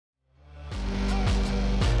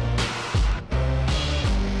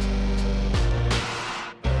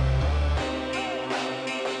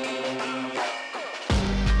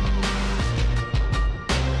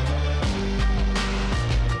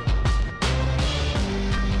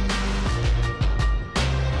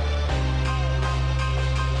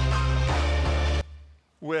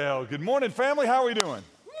Good morning, family. How are we doing?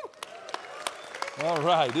 All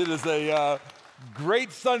right. It is a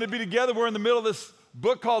great Sunday to be together. We're in the middle of this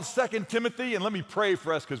book called 2 Timothy, and let me pray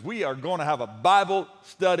for us because we are going to have a Bible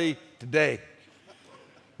study today.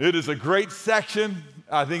 It is a great section.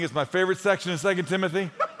 I think it's my favorite section in 2 Timothy.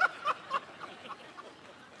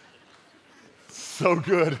 So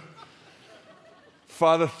good.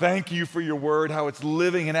 Father, thank you for your word, how it's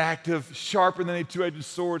living and active, sharper than a two-edged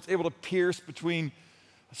sword. It's able to pierce between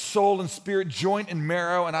soul and spirit, joint and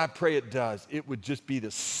marrow, and I pray it does. It would just be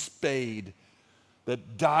the spade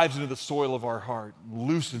that dives into the soil of our heart,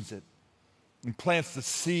 loosens it, and plants the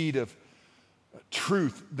seed of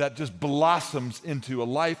truth that just blossoms into a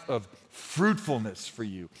life of fruitfulness for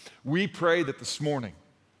you. We pray that this morning,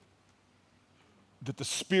 that the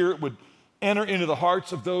Spirit would enter into the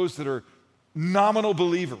hearts of those that are nominal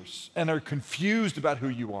believers and are confused about who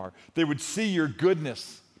you are. They would see your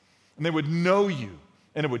goodness and they would know you,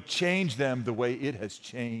 and it would change them the way it has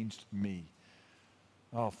changed me.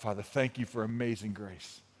 Oh, Father, thank you for amazing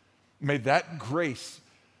grace. May that grace,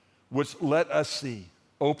 which let us see,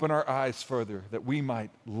 open our eyes further that we might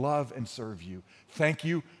love and serve you. Thank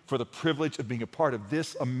you for the privilege of being a part of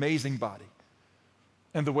this amazing body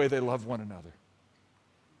and the way they love one another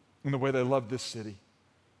and the way they love this city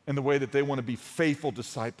and the way that they want to be faithful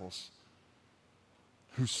disciples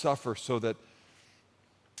who suffer so that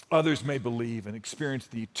others may believe and experience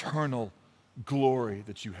the eternal glory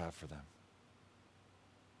that you have for them.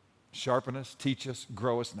 Sharpen us, teach us,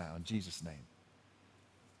 grow us now. In Jesus' name,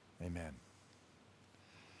 amen.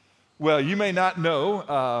 Well, you may not know,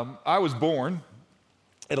 I was born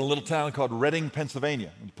in a little town called Reading,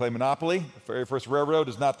 Pennsylvania. When you play Monopoly, the very first railroad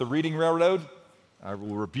is not the Reading Railroad. I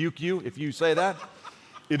will rebuke you if you say that.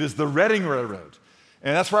 It is the Reading Railroad.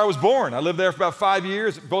 And that's where I was born. I lived there for about 5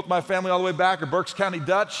 years. Both my family all the way back are Berks County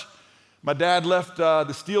Dutch. My dad left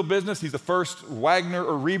the steel business. He's the first Wagner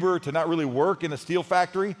or Reber to not really work in a steel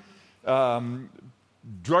factory. Drug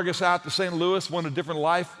us out to St. Louis, wanted a different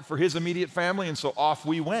life for his immediate family, and so off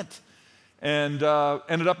we went. And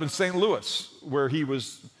ended up in St. Louis, where he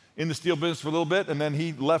was in the steel business for a little bit, and then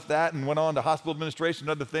he left that and went on to hospital administration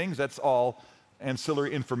and other things. That's all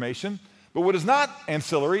ancillary information. But what is not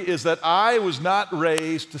ancillary is that I was not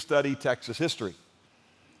raised to study Texas history.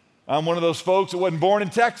 I'm one of those folks that wasn't born in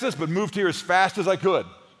Texas, but moved here as fast as I could.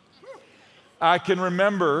 I can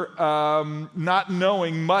remember not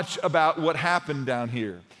knowing much about what happened down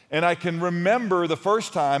here. And I can remember the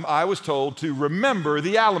first time I was told to remember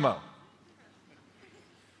the Alamo.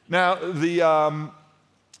 Now, the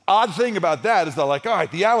odd thing about that is they're like, all right,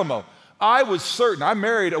 the Alamo. I was certain. I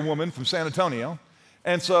married a woman from San Antonio,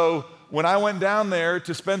 and so when I went down there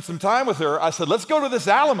to spend some time with her, I said, let's go to this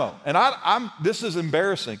Alamo. And this is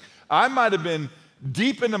embarrassing. I might have been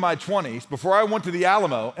deep into my 20s before I went to the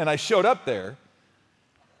Alamo, and I showed up there,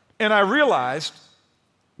 and I realized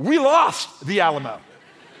we lost the Alamo.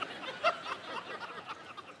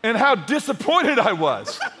 And how disappointed I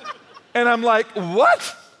was. And I'm like,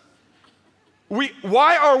 what?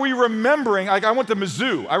 Why are we remembering? Like, I went to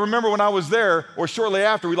Mizzou. I remember when I was there, or shortly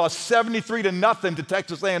after, we lost 73-0 to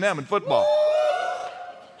Texas A&M in football.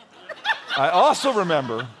 I also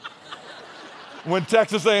remember when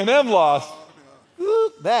Texas A&M lost.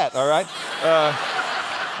 That, all right?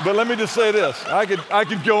 But let me just say this. I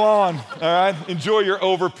could go on, all right? Enjoy your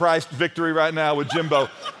overpriced victory right now with Jimbo.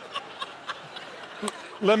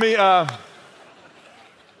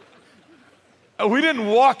 We didn't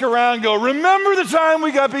walk around and go, remember the time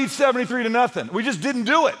we got beat 73-0. We just didn't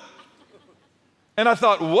do it. And I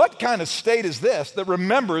thought, what kind of state is this that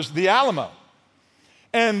remembers the Alamo?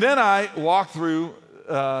 And then I walked through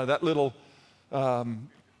that little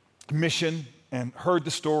mission and heard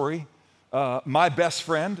the story. My best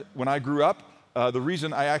friend, when I grew up, the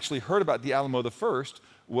reason I actually heard about the Alamo the first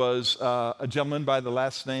was a gentleman by the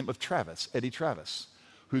last name of Travis, Eddie Travis,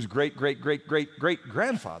 whose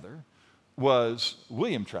great-great-great-great-grandfather was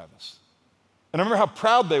William Travis. And I remember how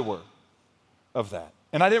proud they were of that.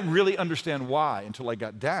 And I didn't really understand why until I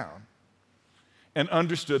got down and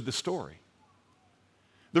understood the story.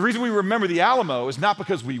 The reason we remember the Alamo is not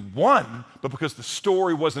because we won, but because the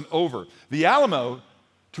story wasn't over. The Alamo,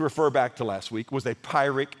 to refer back to last week, was a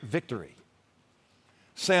Pyrrhic victory.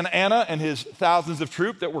 Santa Anna and his thousands of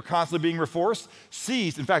troops that were constantly being reinforced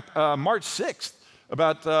seized, in fact, March 6th,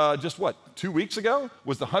 about 2 weeks ago,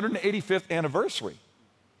 was the 185th anniversary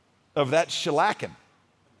of that shellacking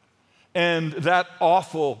and that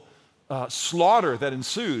awful slaughter that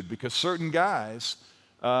ensued because certain guys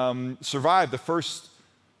survived the first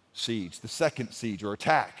siege, the second siege or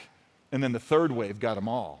attack, And then the third wave got them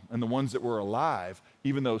all. And the ones that were alive,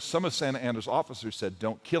 even though some of Santa Anna's officers said,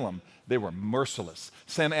 don't kill them, they were merciless.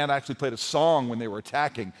 Santa Anna actually played a song when they were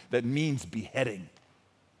attacking that means beheading.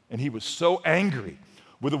 And he was so angry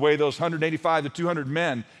with the way those 185 to 200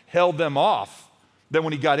 men held them off that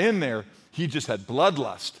when he got in there, he just had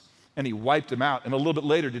bloodlust and he wiped them out. And a little bit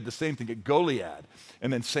later did the same thing at Goliad.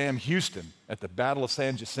 And then Sam Houston at the Battle of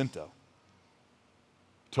San Jacinto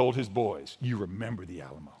told his boys, you remember the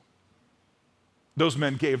Alamo. Those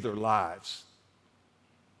men gave their lives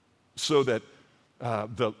so that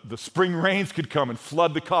the spring rains could come and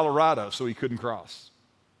flood the Colorado so he couldn't cross.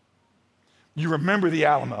 You remember the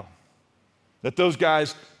Alamo, that those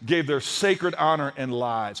guys gave their sacred honor and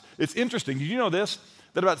lives. It's interesting, did you know this?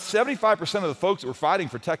 That about 75% of the folks that were fighting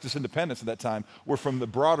for Texas independence at that time were from the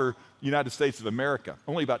broader United States of America.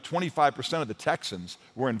 Only about 25% of the Texans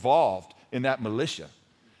were involved in that militia.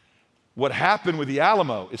 What happened with the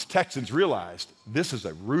Alamo is Texans realized this is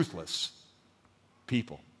a ruthless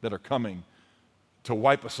people that are coming to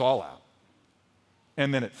wipe us all out.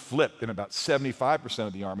 And then it flipped, and about 75%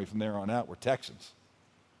 of the army from there on out were Texans,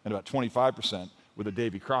 and about 25% were the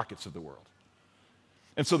Davy Crockett's of the world.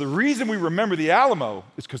 And so the reason we remember the Alamo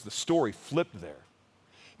is because the story flipped there.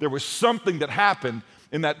 There was something that happened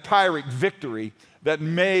in that Pyrrhic victory that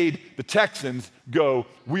made the Texans go,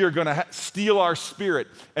 we are going to steal our spirit,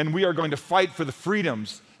 and we are going to fight for the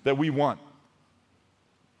freedoms that we want.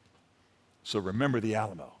 So remember the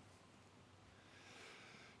Alamo.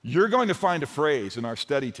 You're going to find a phrase in our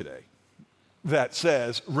study today that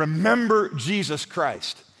says, remember Jesus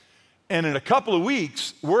Christ. And in a couple of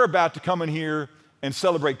weeks, we're about to come in here and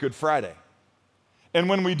celebrate Good Friday. And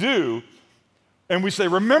when we do, and we say,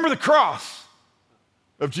 remember the cross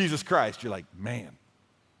of Jesus Christ, you're like, man,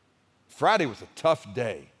 Friday was a tough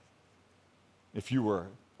day if you were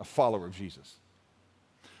a follower of Jesus.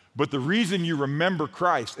 But the reason you remember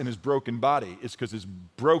Christ and his broken body is because his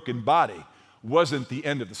broken body wasn't the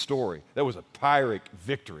end of the story. That was a Pyrrhic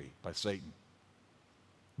victory by Satan.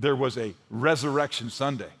 There was a Resurrection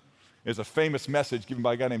Sunday. There's a famous message given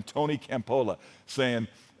by a guy named Tony Campola saying,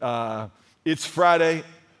 it's Friday,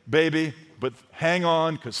 baby, but hang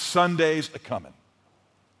on because Sunday's a-coming.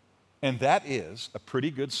 And that is a pretty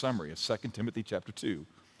good summary of 2 Timothy chapter 2,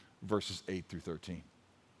 verses 8 through 13.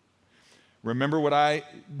 Remember what I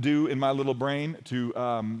do in my little brain to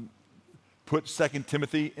put 2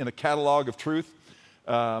 Timothy in a catalog of truth?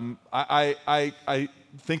 I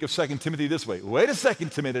think of 2 Timothy this way. Wait a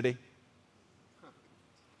second, Timothy.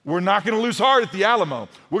 We're not going to lose heart at the Alamo.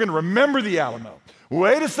 We're going to remember the Alamo.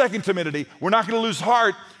 Wait a second, Timothy. We're not going to lose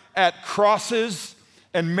heart at crosses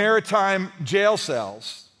and maritime jail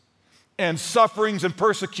cells and sufferings and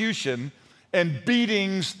persecution and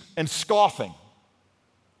beatings and scoffing,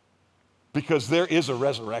 because there is a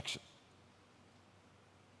resurrection.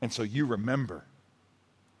 And so you remember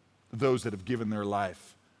those that have given their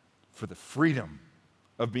life for the freedom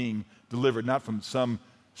of being delivered, not from some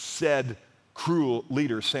said cruel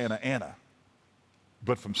leader, Santa Anna,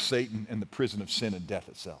 but from Satan and the prison of sin and death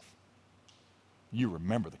itself. You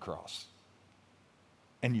remember the cross,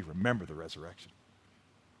 and you remember the resurrection.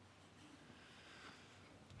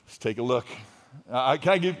 Let's take a look. Can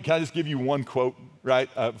I just give you one quote,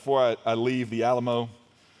 right, before I leave the Alamo?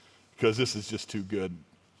 Because this is just too good.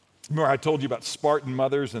 Remember I told you about Spartan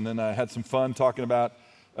mothers, and then I had some fun talking about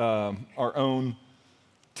our own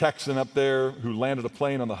Texan up there who landed a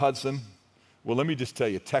plane on the Hudson. Well, let me just tell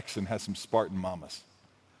you, Texan has some Spartan mamas.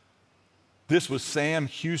 This was Sam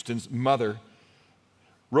Houston's mother,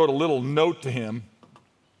 wrote a little note to him.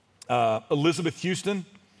 Elizabeth Houston,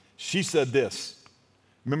 she said this.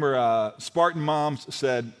 Remember, Spartan moms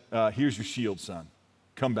said, here's your shield, son.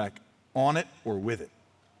 Come back on it or with it.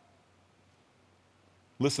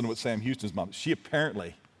 Listen to what Sam Houston's mom, she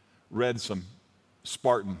apparently read some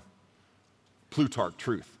Spartan Plutarch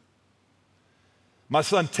truth. My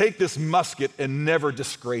son, take this musket and never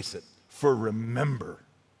disgrace it, for remember,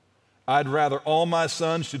 I'd rather all my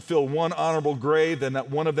sons should fill one honorable grave than that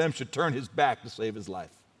one of them should turn his back to save his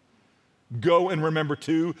life. Go and remember,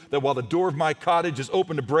 too, that while the door of my cottage is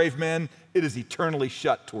open to brave men, it is eternally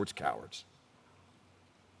shut towards cowards.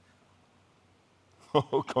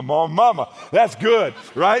 Oh, come on, mama. That's good,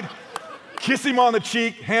 right? Kiss him on the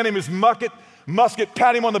cheek, hand him his musket,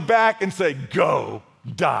 pat him on the back, and say, go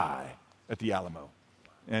die at the Alamo.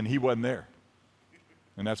 And he wasn't there.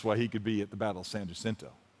 And that's why he could be at the Battle of San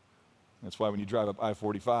Jacinto. That's why when you drive up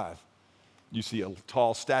I-45, you see a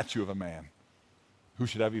tall statue of a man who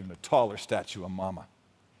should have even a taller statue of mama.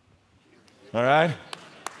 All right?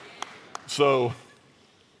 So,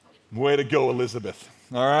 way to go, Elizabeth.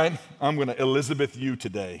 all right? I'm going to Elizabeth you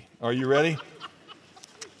today. Are you ready?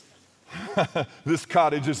 This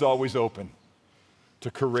cottage is always open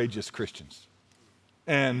to courageous Christians.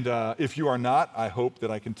 And if you are not, I hope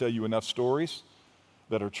that I can tell you enough stories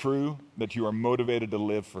that are true, that you are motivated to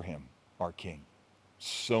live for him, our King.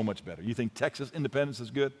 So much better. You think Texas independence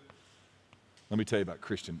is good? Let me tell you about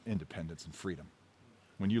Christian independence and freedom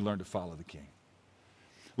when you learn to follow the King.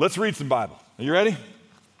 Let's read some Bible. Are you ready?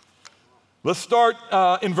 Let's start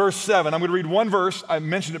in verse 7. I'm going to read one verse. I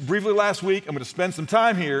mentioned it briefly last week. I'm going to spend some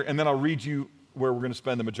time here, and then I'll read you where we're going to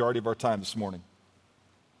spend the majority of our time this morning.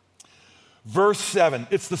 Verse 7.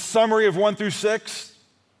 It's the summary of 1 through 6.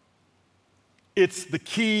 It's the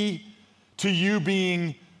key to you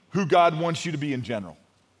being who God wants you to be in general.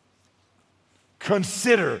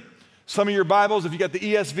 Consider. Some of your Bibles, if you got the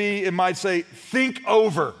ESV, it might say, think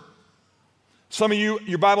over. Some of you,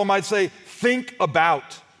 your Bible might say, think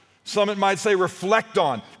about. Some it might say, reflect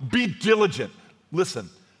on. Be diligent. Listen,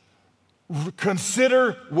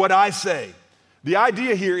 consider what I say. The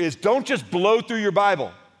idea here is don't just blow through your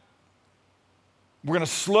Bible. We're going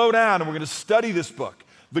to slow down and we're going to study this book.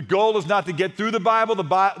 The goal is not to get through the Bible.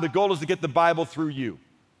 The goal is to get the Bible through you.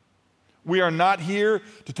 We are not here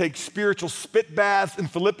to take spiritual spit baths in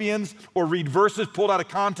Philippians or read verses pulled out of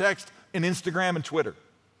context in Instagram and Twitter.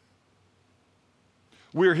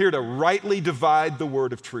 We are here to rightly divide the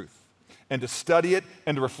word of truth and to study it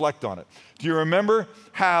and to reflect on it. Do you remember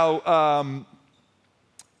how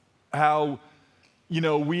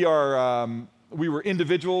we were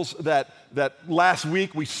individuals that last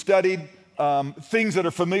week we studied things that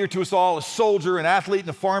are familiar to us all, a soldier, an athlete, and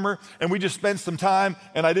a farmer, and we just spent some time,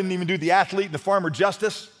 and I didn't even do the athlete and the farmer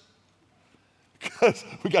justice because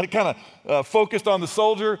we got kind of focused on the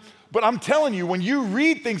soldier. But I'm telling you, when you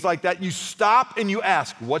read things like that, you stop and you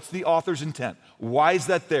ask, what's the author's intent? Why is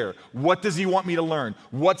that there? What does he want me to learn?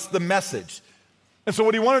 What's the message? And so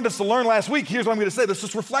what he wanted us to learn last week, here's what I'm going to say. Let's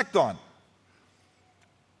just reflect on.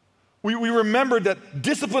 We remembered that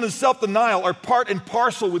discipline and self-denial are part and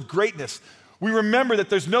parcel with greatness. We remember that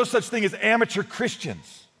there's no such thing as amateur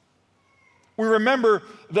Christians. We remember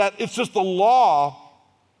that it's just the law,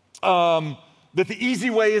 that the easy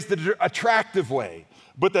way is the attractive way,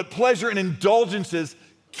 but that pleasure and indulgences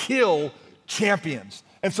kill champions.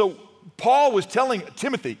 And so Paul was telling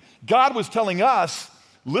Timothy, God was telling us,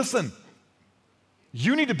 listen,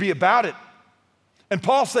 you need to be about it. And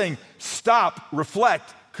Paul's saying, stop,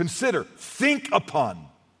 reflect, consider, think upon.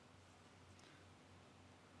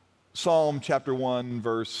 Psalm chapter 1,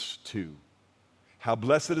 verse 2. How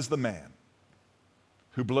blessed is the man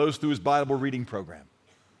who blows through his Bible reading program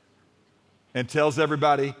and tells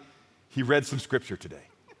everybody he read some scripture today.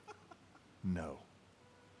 No.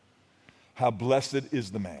 How blessed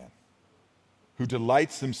is the man who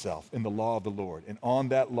delights himself in the law of the Lord, and on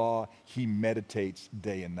that law he meditates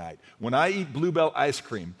day and night. When I eat Bluebell ice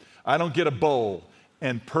cream, I don't get a bowl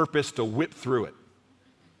and purpose to whip through it.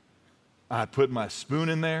 I put my spoon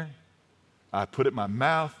in there, I put it in my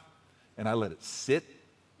mouth, and I let it sit,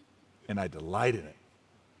 and I delight in it.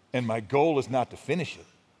 And my goal is not to finish it.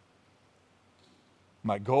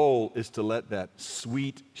 My goal is to let that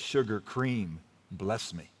sweet sugar cream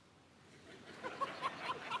bless me.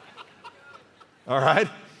 All right?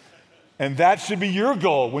 And that should be your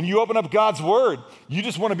goal. When you open up God's word, you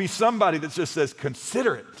just want to be somebody that just says,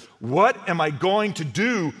 consider it. What am I going to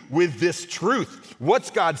do with this truth? What's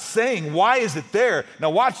God saying? Why is it there? Now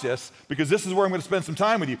watch this, because this is where I'm going to spend some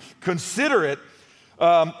time with you. Consider it,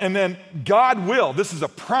 and then God will, this is a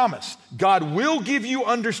promise, God will give you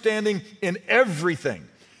understanding in everything.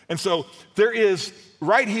 And so there is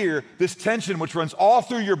right here this tension which runs all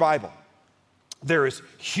through your Bible. There is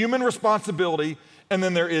human responsibility, and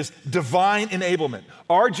then there is divine enablement.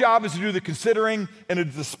 Our job is to do the considering, and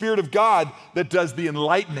it's the Spirit of God that does the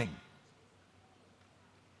enlightening.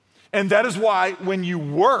 And that is why when you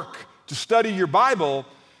work to study your Bible,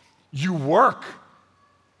 you work.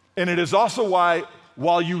 And it is also why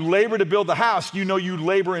while you labor to build the house, you know you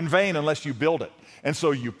labor in vain unless you build it. And so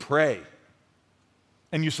you pray.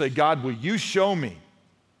 And you say, God, will you show me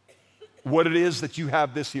what it is that you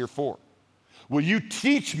have this here for? Will you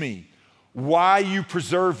teach me why you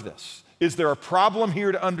preserve this? Is there a problem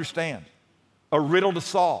here to understand? A riddle to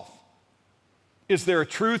solve? Is there a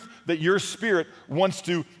truth that your Spirit wants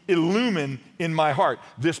to illumine in my heart?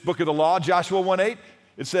 This book of the law, Joshua 1:8,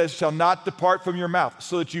 it says, shall not depart from your mouth,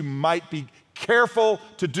 so that you might be careful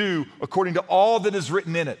to do according to all that is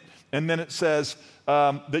written in it. And then it says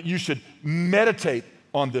that you should meditate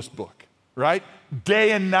on this book, right?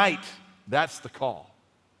 Day and night. That's the call.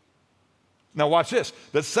 Now watch this.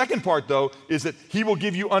 The second part, though, is that he will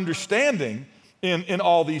give you understanding, in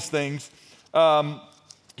all these things.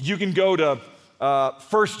 You can go to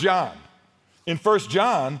 1 John. In 1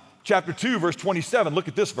 John chapter 2, verse 27, look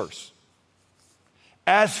at this verse.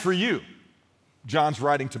 As for you, John's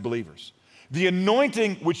writing to believers, the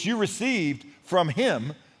anointing which you received from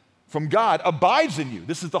him, from God, abides in you.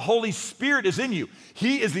 This is the Holy Spirit is in you.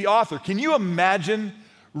 He is the author. Can you imagine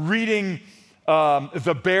reading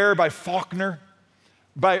The Bear by Faulkner,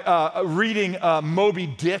 by reading Moby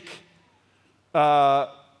Dick? And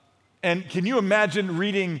can you imagine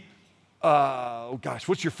reading,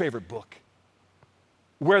 what's your favorite book?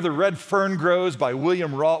 Where the Red Fern Grows by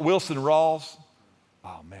Wilson Rawls.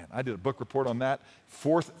 Oh man, I did a book report on that,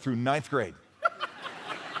 4th through 9th grade.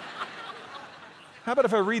 How about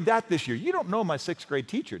if I read that this year? You don't know my 6th grade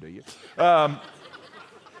teacher, do you?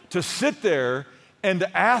 To sit there and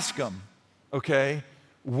to ask them, okay,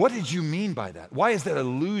 what did you mean by that? Why is that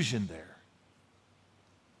allusion there?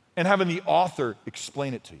 And having the author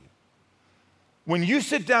explain it to you. When you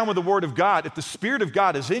sit down with the Word of God, if the Spirit of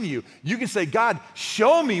God is in you, you can say, God,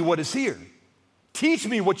 show me what is here. Teach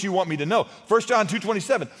me what you want me to know. 1 John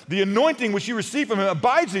 2:27, the anointing which you receive from him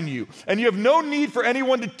abides in you, and you have no need for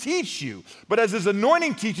anyone to teach you. But as his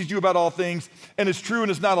anointing teaches you about all things, and is true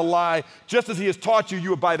and is not a lie, just as he has taught you,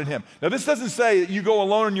 you abide in him. Now this doesn't say that you go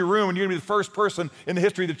alone in your room and you're going to be the first person in the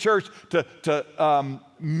history of the church to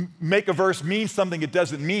make a verse mean something it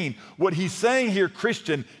doesn't mean. What he's saying here,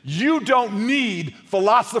 Christian, you don't need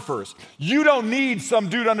philosophers. You don't need some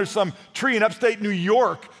dude under some tree in upstate New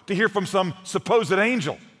York to hear from some supposed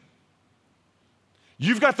angel.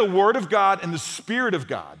 You've got the Word of God and the Spirit of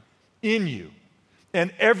God in you.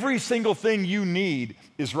 And every single thing you need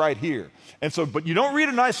is right here. And so, but you don't read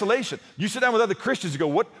it in isolation. You sit down with other Christians and go,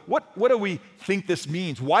 what do we think this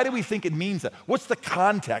means? Why do we think it means that? What's the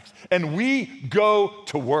context? And we go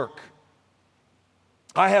to work.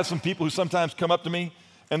 I have some people who sometimes come up to me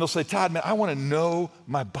and they'll say, Todd, man, I want to know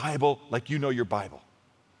my Bible like you know your Bible.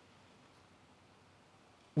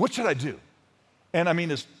 What should I do? And I mean,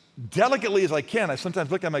 as delicately as I can, I sometimes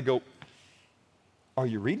look at them and I go, are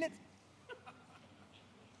you reading it?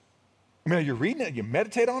 I mean, are you reading it? You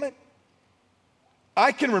meditate on it?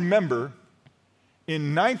 I can remember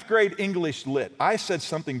in 9th grade English Lit, I said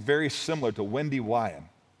something very similar to Wendy Wyan.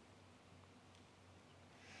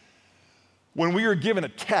 When we were given a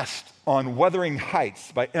test on Wuthering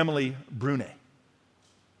Heights by Emily Brunet.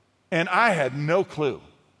 And I had no clue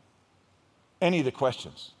any of the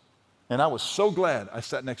questions. And I was so glad I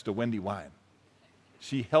sat next to Wendy Wyan.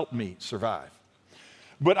 She helped me survive.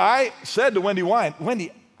 But I said to Wendy Wyan,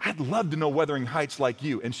 Wendy, I'd love to know Wuthering Heights like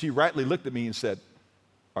you. And she rightly looked at me and said,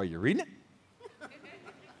 are you reading it?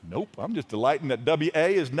 Nope, I'm just delighting that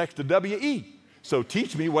W-A is next to W-E. So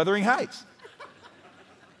teach me Wuthering Heights.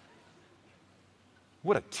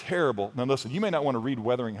 What a terrible, now listen, you may not want to read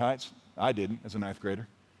Wuthering Heights. I didn't as a 9th grader.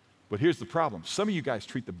 But here's the problem. Some of you guys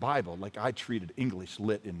treat the Bible like I treated English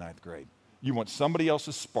Lit in 9th grade. You want somebody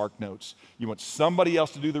else's spark notes. You want somebody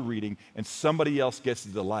else to do the reading, and somebody else gets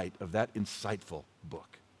the delight of that insightful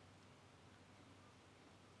book.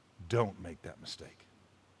 Don't make that mistake.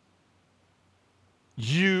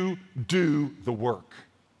 You do the work.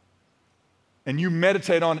 And you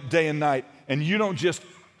meditate on it day and night, and you don't just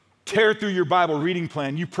tear through your Bible reading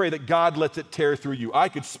plan. You pray that God lets it tear through you. I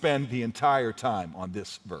could spend the entire time on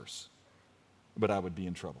this verse, but I would be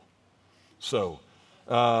in trouble. So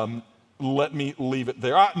let me leave it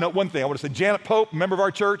there. No, one thing I want to say, Janet Pope, member of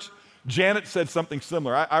our church, Janet said something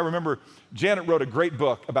similar. I remember Janet wrote a great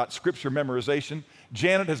book about scripture memorization.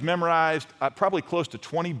 Janet has memorized probably close to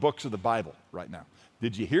 20 books of the Bible right now.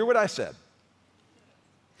 Did you hear what I said?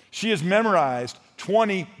 She has memorized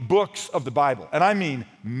 20 books of the Bible, and I mean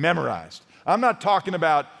memorized. I'm not talking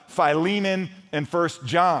about Philemon and 1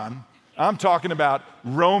 John. I'm talking about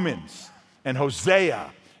Romans and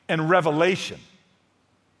Hosea and Revelation.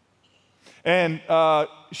 And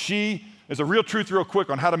she is a real truth real quick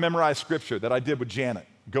on how to memorize scripture that I did with Janet.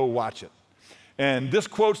 Go watch it. And this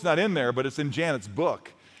quote's not in there, but it's in Janet's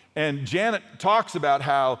book. And Janet talks about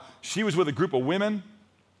how she was with a group of women,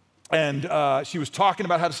 and she was talking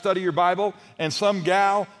about how to study your Bible, and some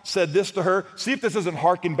gal said this to her. See if this doesn't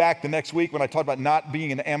harken back to next week when I talked about not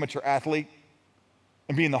being an amateur athlete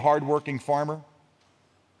and being the hardworking farmer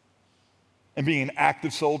and being an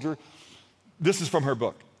active soldier. This is from her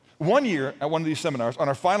book. One year at one of these seminars, on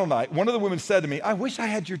our final night, one of the women said to me, I wish I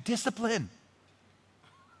had your discipline.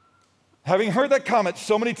 Having heard that comment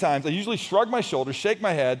so many times, I usually shrug my shoulders, shake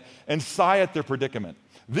my head, and sigh at their predicament.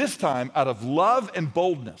 This time, out of love and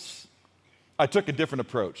boldness, I took a different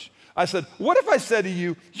approach. I said, what if I said to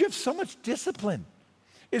you, you have so much discipline?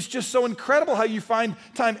 It's just so incredible how you find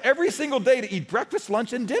time every single day to eat breakfast,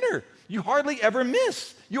 lunch, and dinner. You hardly ever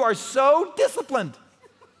miss. You are so disciplined.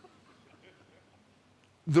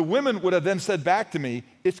 The women would have then said back to me,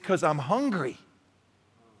 it's because I'm hungry.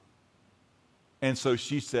 And so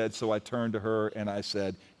she said, so I turned to her and I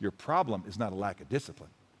said, your problem is not a lack of discipline.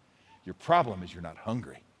 Your problem is you're not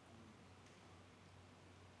hungry.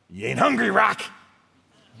 You ain't hungry, Rock.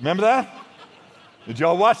 Remember that? Did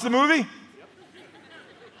y'all watch the movie?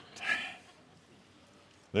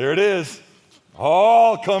 There it is.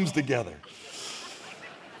 All comes together.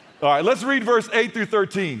 All right, let's read verse 8 through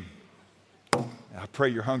 13. I pray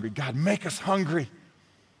you're hungry. God, make us hungry.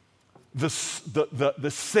 The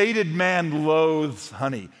sated man loathes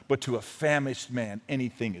honey, but to a famished man,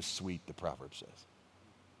 anything is sweet, the proverb says.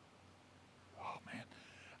 Oh,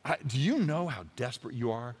 man. Do you know how desperate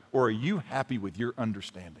you are, or are you happy with your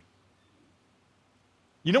understanding?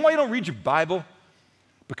 You know why you don't read your Bible?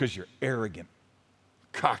 Because you're arrogant,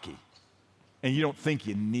 cocky, and you don't think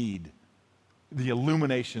you need the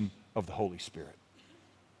illumination of the Holy Spirit.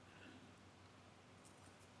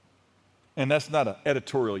 And that's not an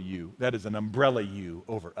editorial you. That is an umbrella you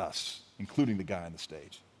over us, including the guy on the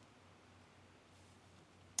stage.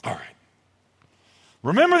 All right.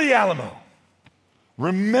 Remember the Alamo.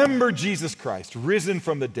 Remember Jesus Christ, risen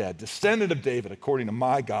from the dead, descendant of David according to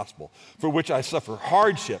my gospel, for which I suffer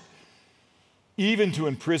hardship, even to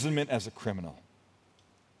imprisonment as a criminal.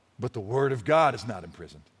 But the word of God is not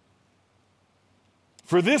imprisoned.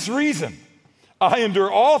 For this reason, I endure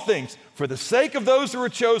all things for the sake of those who are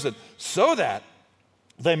chosen, so that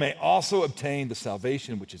they may also obtain the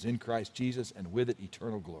salvation which is in Christ Jesus, and with it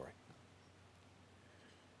eternal glory.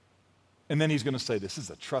 And then he's going to say, this is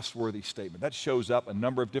a trustworthy statement. That shows up a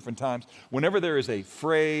number of different times. Whenever there is a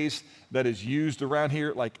phrase that is used around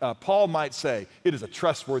here, like Paul might say, it is a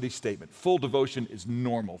trustworthy statement. Full devotion is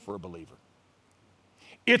normal for a believer.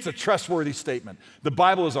 It's a trustworthy statement. The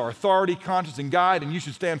Bible is our authority, conscience, and guide, and you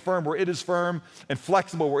should stand firm where it is firm and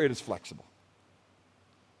flexible where it is flexible.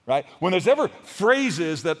 Right? When there's ever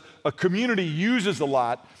phrases that a community uses a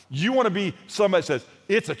lot, you want to be somebody that says,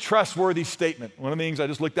 it's a trustworthy statement. One of the things I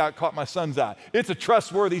just looked out, caught my son's eye. It's a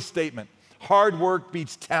trustworthy statement. Hard work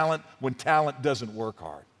beats talent when talent doesn't work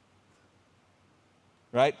hard.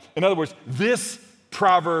 Right? In other words, this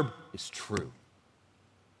proverb is true.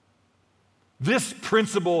 This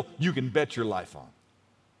principle you can bet your life on.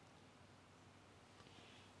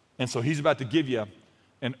 And so he's about to give you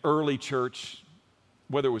an early church,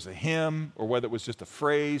 whether it was a hymn or whether it was just a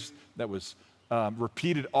phrase that was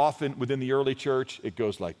repeated often within the early church. It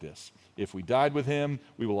goes like this. If we died with him,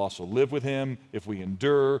 we will also live with him. If we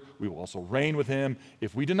endure, we will also reign with him.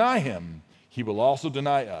 If we deny him, he will also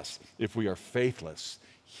deny us. If we are faithless,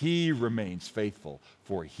 he remains faithful,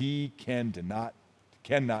 for he cannot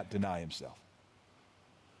deny himself.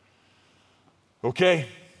 Okay,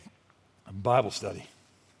 Bible study.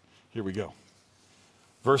 Here we go.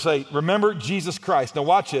 Verse 8, remember Jesus Christ. Now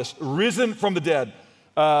watch this. Risen from the dead,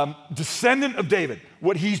 descendant of David.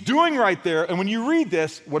 What he's doing right there, and when you read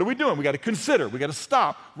this, what are we doing? We got to consider. We got to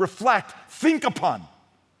stop, reflect, think upon.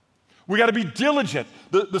 We got to be diligent.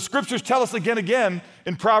 The scriptures tell us again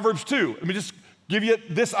in Proverbs 2. Let me just give you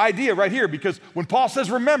this idea right here, because when Paul says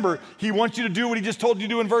remember, he wants you to do what he just told you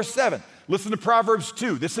to do in verse 7. Listen to Proverbs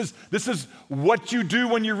 2. This is what you do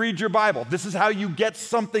when you read your Bible. This is how you get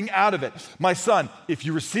something out of it. My son, if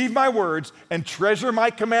you receive my words and treasure my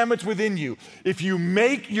commandments within you, if you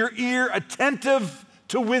make your ear attentive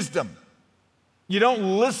to wisdom, you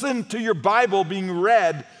don't listen to your Bible being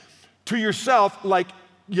read to yourself like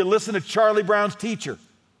you listen to Charlie Brown's teacher.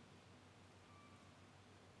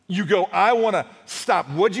 You go, I want to stop.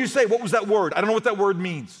 What'd you say? What was that word? I don't know what that word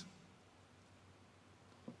means.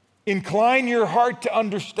 Incline your heart to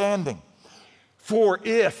understanding. For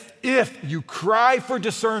if you cry for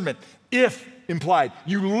discernment, if implied,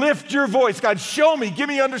 you lift your voice, God, show me, give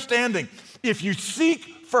me understanding. If you seek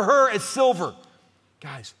for her as silver.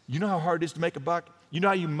 Guys, you know how hard it is to make a buck? You know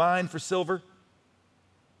how you mine for silver?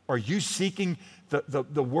 Are you seeking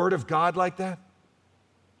the word of God like that?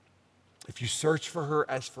 If you search for her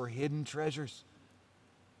as for hidden treasures.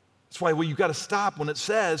 That's why you've got to stop when it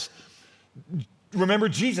says, remember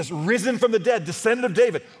Jesus, risen from the dead, descendant of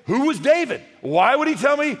David. Who was David? Why would he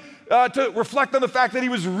tell me to reflect on the fact that he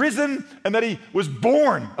was risen and that he was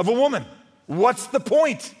born of a woman? What's the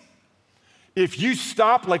point? If you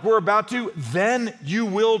stop like we're about to, then you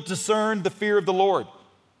will discern the fear of the Lord.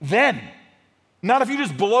 Then. Not if you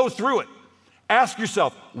just blow through it. Ask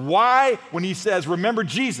yourself, why, when he says, remember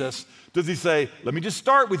Jesus, does he say, let me just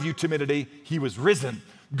start with you, timidity. He was risen.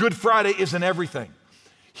 Good Friday isn't everything.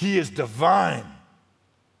 He is divine.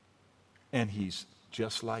 And he's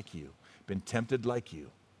just like you, been tempted like you,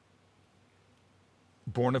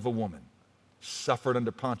 born of a woman, suffered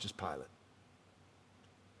under Pontius Pilate.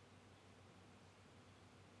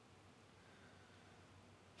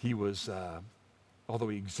 He was, although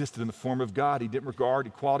he existed in the form of God, he didn't regard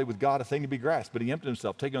equality with God a thing to be grasped, but he emptied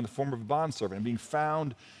himself, taking on the form of a bondservant, and being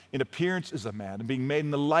found in appearance as a man, and being made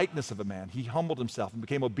in the likeness of a man, he humbled himself and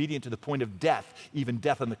became obedient to the point of death, even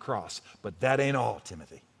death on the cross. But that ain't all,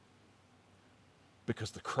 Timothy.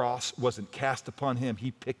 Because the cross wasn't cast upon him,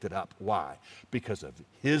 he picked it up. Why? Because of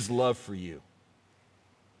his love for you.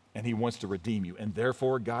 And he wants to redeem you. And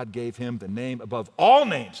therefore, God gave him the name above all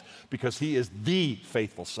names because he is the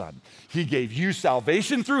faithful Son. He gave you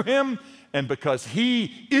salvation through him, and because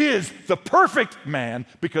he is the perfect man,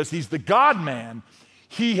 because he's the God-man,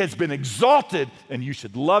 he has been exalted, and you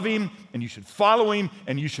should love him, and you should follow him,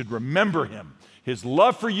 and you should remember him. His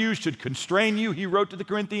love for you should constrain you, he wrote to the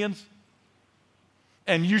Corinthians.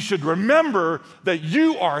 And you should remember that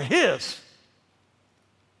you are his.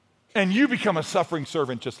 And you become a suffering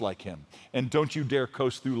servant just like him. And don't you dare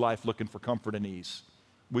coast through life looking for comfort and ease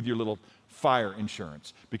with your little fire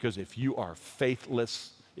insurance. Because if you are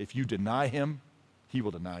faithless, if you deny him, he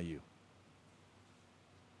will deny you.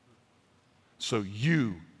 So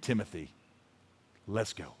you, Timothy,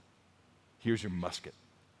 let's go. Here's your musket.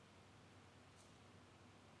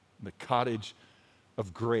 The cottage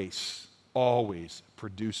of grace always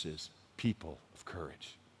produces people of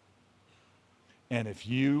courage. And if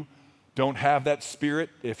you don't have that spirit,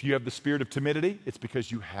 if you have the spirit of timidity, it's because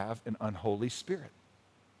you have an unholy spirit.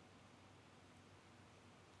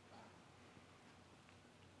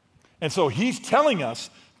 And so he's telling us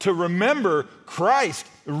to remember Christ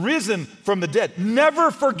risen from the dead. Never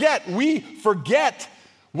forget. We forget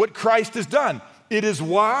what Christ has done. It is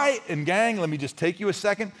why, and gang, let me just take you a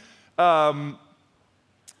second. Do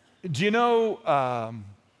you know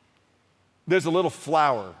there's a little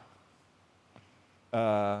flower,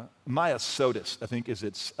 Myosotis, I think is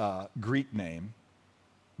its Greek name,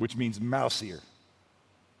 which means mouse ear.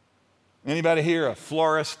 Anybody here a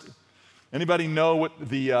florist? Anybody know what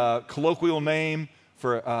the colloquial name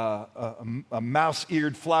for a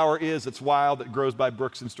mouse-eared flower is that's wild, that grows by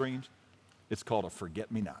brooks and streams? It's called a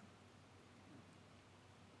forget-me-not.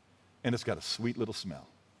 And it's got a sweet little smell.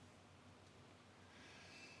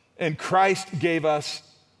 And Christ gave us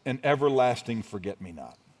an everlasting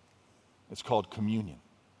forget-me-not. It's called communion.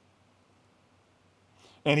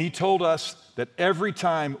 And he told us that every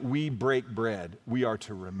time we break bread, we are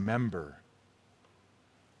to remember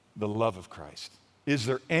the love of Christ. Is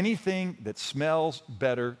there anything that smells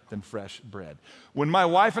better than fresh bread? When my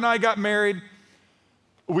wife and I got married,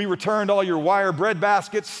 we returned all your wire bread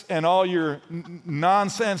baskets and all your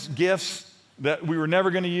nonsense gifts that we were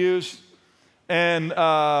never going to use. And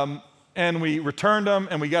we returned them,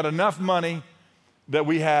 and we got enough money that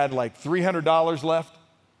we had like $300 left.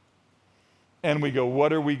 And we go,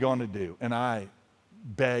 what are we going to do? And I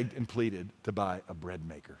begged and pleaded to buy a bread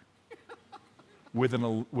maker with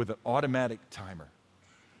an automatic timer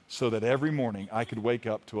so that every morning I could wake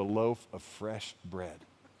up to a loaf of fresh bread.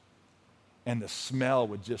 And the smell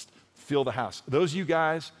would just fill the house. Those of you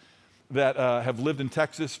guys that have lived in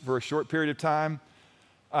Texas for a short period of time,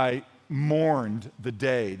 I mourned the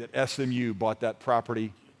day that SMU bought that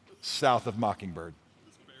property south of Mockingbird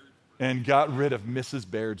and got rid of Mrs.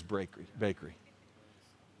 Baird's bakery.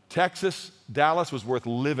 Texas, Dallas was worth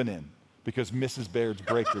living in because Mrs. Baird's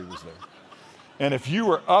bakery was there. And if you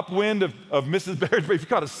were upwind of Mrs. Baird's, if you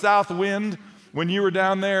caught a south wind when you were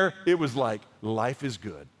down there, it was like life is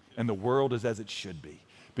good and the world is as it should be,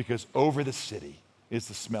 because over the city is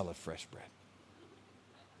the smell of fresh bread.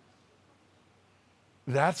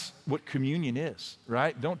 That's what communion is,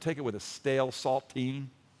 right? Don't take it with a stale saltine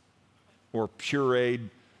or pureed,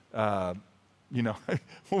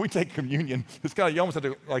 when we take communion, it's kind of, you almost have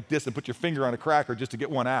to like this and put your finger on a cracker just to get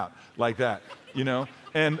one out, like that,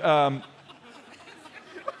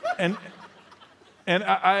 And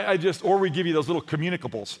I just, or we give you those little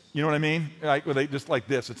communicables, you know what I mean? Like, where they just like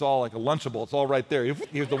this, it's all like a Lunchable, it's all right there.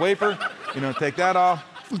 Here's the wafer, take that off.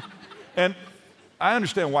 And I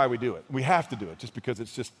understand why we do it. We have to do it just because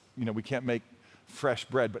it's just, we can't make fresh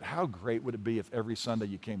bread. But how great would it be if every Sunday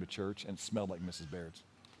you came to church and it smelled like Mrs. Baird's?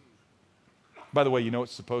 By the way, you know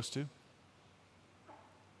it's supposed to?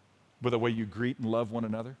 By the way you greet and love one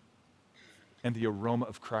another. And the aroma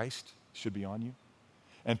of Christ should be on you.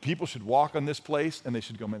 And people should walk on this place and they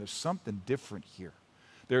should go, man, there's something different here.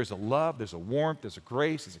 There's a love, there's a warmth, there's a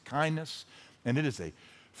grace, there's a kindness, and it is a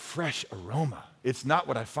fresh aroma. It's not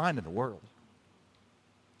what I find in the world.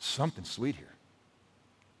 Something sweet here.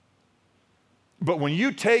 But when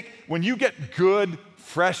you get good,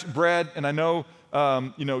 fresh bread, and I know,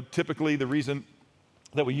 typically the reason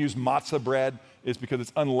that we use matzah bread is because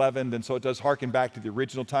it's unleavened, and so it does harken back to the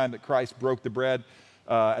original time that Christ broke the bread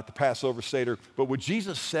at the Passover Seder. But what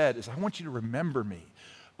Jesus said is, I want you to remember me.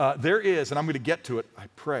 There is, and I'm going to get to it, I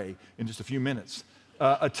pray, in just a few minutes,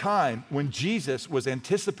 a time when Jesus was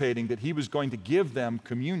anticipating that he was going to give them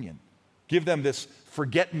communion, give them this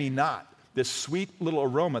forget-me-not, this sweet little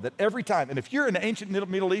aroma that every time, and if you're in the ancient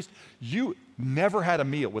Middle East, you never had a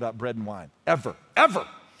meal without bread and wine, ever.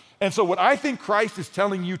 And so what I think Christ is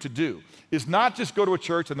telling you to do is not just go to a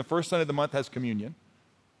church and the first Sunday of the month has communion,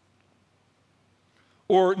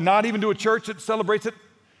 or not even to a church that celebrates it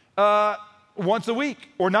once a week,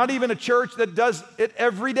 or not even a church that does it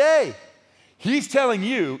every day. He's telling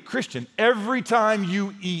you, Christian, every time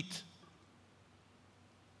you eat,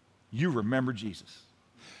 you remember Jesus.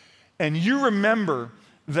 And you remember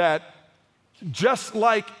that just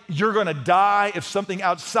like you're going to die if something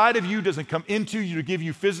outside of you doesn't come into you to give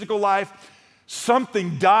you physical life,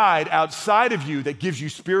 something died outside of you that gives you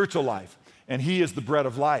spiritual life. And he is the bread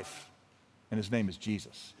of life. And his name is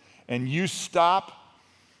Jesus. And you stop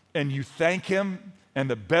and you thank him, and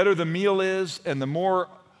the better the meal is, and the more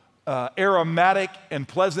aromatic and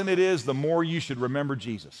pleasant it is, the more you should remember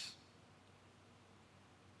Jesus.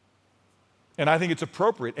 And I think it's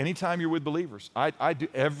appropriate anytime you're with believers. I do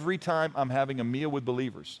every time I'm having a meal with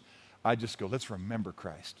believers, I just go, let's remember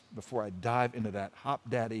Christ before I dive into that Hop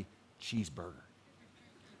Daddy cheeseburger.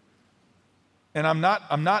 And I'm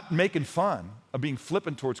not making fun of being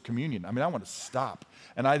flippant towards communion. I mean, I want to stop.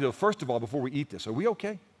 And I go, first of all, before we eat this, are we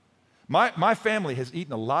okay? My family has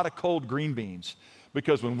eaten a lot of cold green beans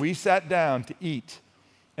because when we sat down to eat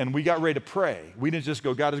and we got ready to pray, we didn't just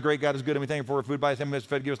go, God is great, God is good, and we thank him for our food by his hand, we have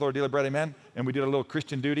fed, give us Lord daily bread, amen. And we did a little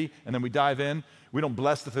Christian duty, and then we dive in. We don't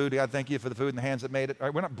bless the food. God, thank you for the food and the hands that made it. All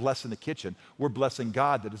right, we're not blessing the kitchen. We're blessing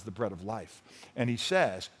God that is the bread of life. And he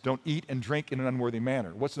says, don't eat and drink in an unworthy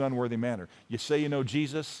manner. What's an unworthy manner? You say you know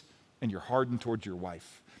Jesus, and you're hardened towards your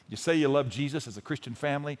wife. You say you love Jesus as a Christian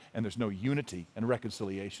family, and there's no unity and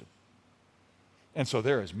reconciliation. And so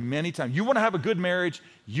there is many times. You want to have a good marriage,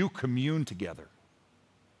 you commune together.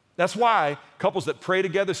 That's why couples that pray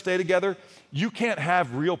together, stay together, you can't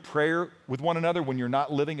have real prayer with one another when you're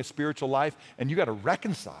not living a spiritual life, and you got to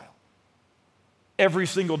reconcile every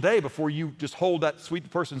single day before you just hold that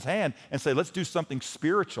sweet person's hand and say, let's do something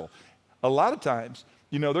spiritual. A lot of times,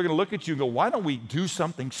 they're going to look at you and go, why don't we do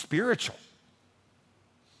something spiritual?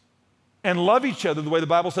 And love each other the way the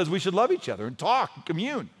Bible says we should love each other, and talk, and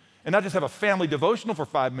commune, and not just have a family devotional for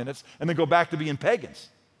 5 minutes and then go back to being pagans.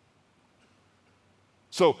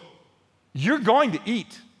 So you're going to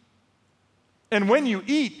eat. And when you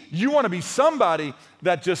eat, you want to be somebody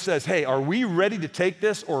that just says, hey, are we ready to take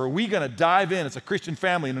this, or are we going to dive in as a Christian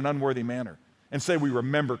family in an unworthy manner and say we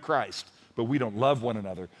remember Christ, but we don't love one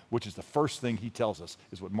another, which is the first thing he tells us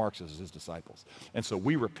is what marks us as his disciples. And so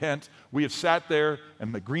we repent. We have sat there,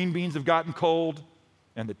 and the green beans have gotten cold,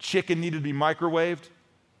 and the chicken needed to be microwaved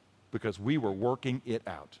because we were working it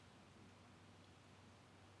out.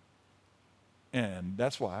 And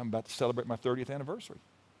that's why I'm about to celebrate my 30th anniversary.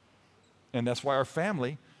 And that's why our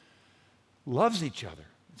family loves each other.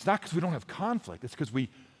 It's not because we don't have conflict. It's because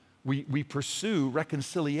we pursue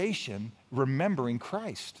reconciliation, remembering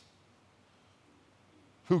Christ,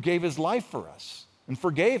 who gave his life for us and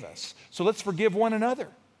forgave us. So let's forgive one another.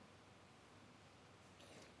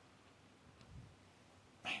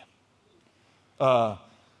 Man.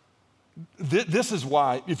 This is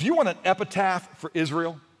why, if you want an epitaph for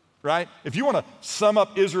Israel, right? If you want to sum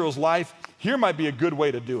up Israel's life, here might be a good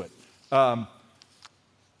way to do it.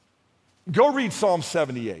 Go read Psalm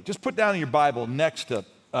 78. Just put down in your Bible next to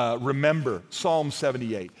remember Psalm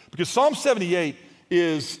 78. Because Psalm 78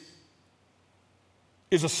 is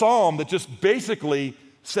a psalm that just basically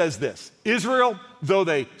says this: Israel, though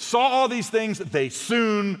they saw all these things, they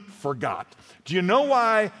soon forgot. Do you know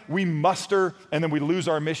why we muster and then we lose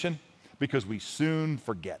our mission? Because we soon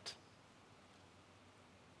forget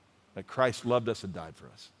that Christ loved us and died for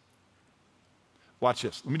us. Watch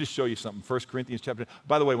this. Let me just show you something. 1 Corinthians chapter.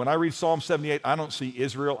 By the way, when I read Psalm 78, I don't see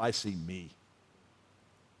Israel, I see me.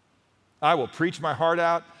 I will preach my heart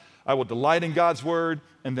out. I will delight in God's word.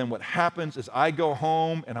 And then what happens is I go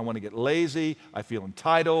home and I want to get lazy. I feel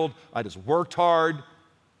entitled. I just worked hard.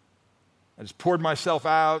 I just poured myself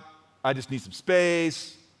out. I just need some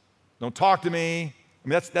space. Don't talk to me. I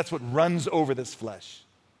mean, that's what runs over this flesh.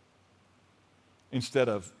 Instead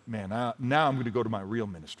of, man, now I'm going to go to my real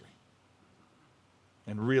ministry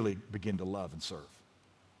and really begin to love and serve.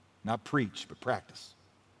 Not preach, but practice.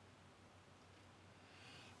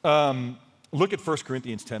 Look at 1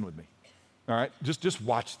 Corinthians 10 with me, all right? Just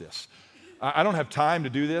watch this. I don't have time to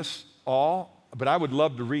do this all, but I would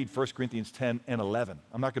love to read 1 Corinthians 10 and 11.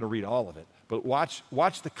 I'm not going to read all of it, but watch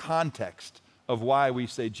the context of why we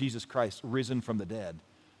say Jesus Christ risen from the dead,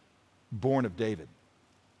 born of David,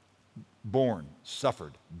 born,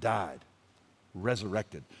 suffered, died,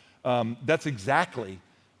 resurrected. That's exactly,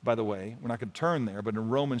 by the way, we're not going to turn there, but in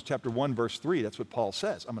Romans chapter 1, verse 3, that's what Paul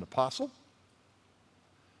says. I'm an apostle.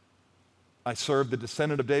 I serve the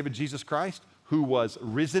descendant of David, Jesus Christ, who was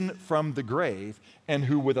risen from the grave and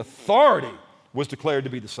who with authority was declared to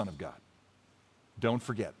be the Son of God. Don't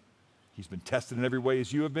forget, he's been tested in every way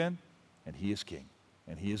as you have been, and he is king,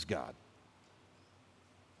 and he is God.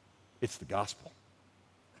 It's the gospel.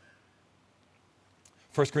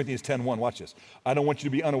 1 Corinthians 10:1, watch this. I don't want you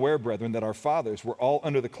to be unaware, brethren, that our fathers were all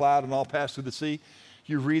under the cloud and all passed through the sea.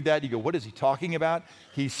 You read that, you go, what is he talking about?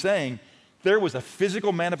 He's saying there was a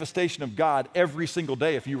physical manifestation of God every single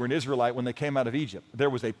day if you were an Israelite when they came out of Egypt. There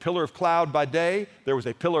was a pillar of cloud by day. There was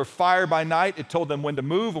a pillar of fire by night. It told them when to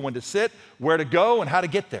move and when to sit, where to go, and how to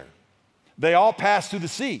get there. They all passed through the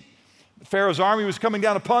sea. Pharaoh's army was coming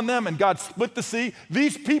down upon them, and God split the sea.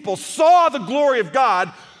 These people saw the glory of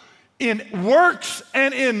God in works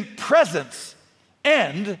and in presence,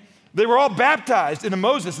 and they were all baptized into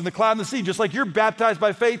Moses in the cloud and the sea, just like you're baptized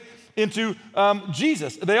by faith into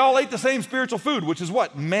Jesus. They all ate the same spiritual food, which is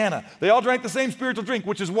what? Manna. They all drank the same spiritual drink,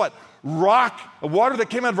 which is what? Rock, a water that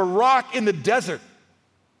came out of a rock in the desert.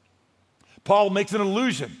 Paul makes an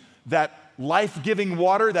allusion that life-giving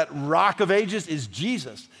water, that rock of ages, is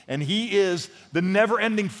Jesus, and he is the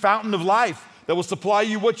never-ending fountain of life that will supply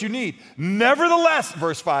you what you need. Nevertheless,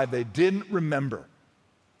 verse 5, they didn't remember.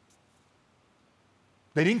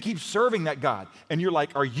 They didn't keep serving that God. And you're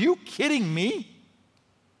like, are you kidding me?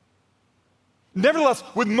 Nevertheless,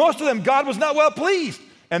 with most of them, God was not well pleased,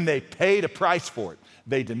 and they paid a price for it.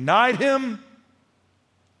 They denied him,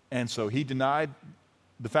 and so he denied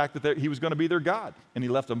the fact that he was going to be their God, and he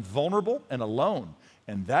left them vulnerable and alone,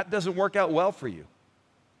 and that doesn't work out well for you.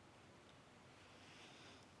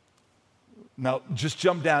 Now, just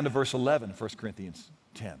jump down to verse 11 of 1 Corinthians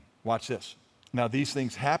 10. Watch this. Now, these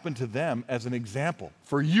things happened to them as an example.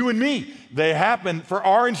 For you and me, they happened for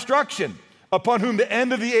our instruction, upon whom the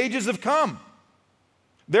end of the ages have come.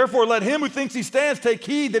 Therefore, let him who thinks he stands take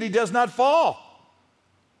heed that he does not fall.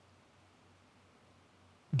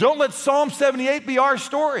 Don't let Psalm 78 be our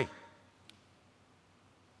story.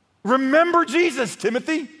 Remember Jesus,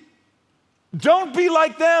 Timothy. Don't be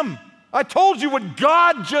like them. I told you what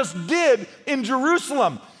God just did in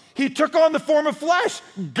Jerusalem. He took on the form of flesh.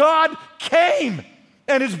 God came,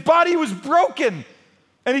 and his body was broken.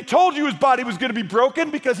 And he told you his body was going to be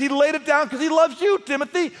broken because he laid it down because he loves you,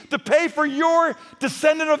 Timothy, to pay for your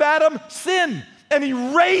descendant of Adam sin. And he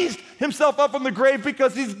raised himself up from the grave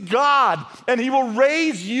because he's God, and he will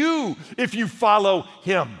raise you if you follow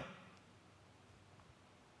him.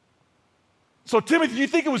 So, Timothy, you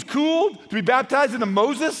think it was cool to be baptized into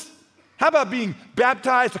Moses? How about being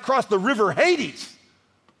baptized across the river Hades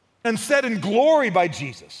and set in glory by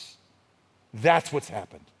Jesus? That's what's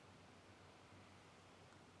happened.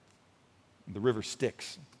 The river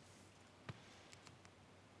Styx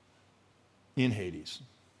in Hades.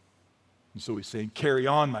 And so he's saying, carry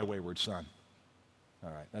on, my wayward son.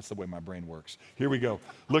 All right, that's the way my brain works. Here we go.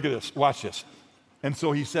 Look at this. Watch this. And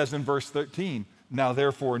so he says in verse 13, now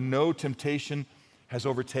therefore no temptation has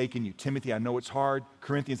overtaken you. Timothy, I know it's hard.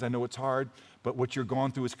 Corinthians, I know it's hard. But what you're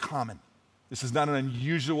going through is common. This is not an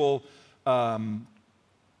unusual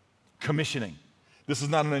commissioning. This is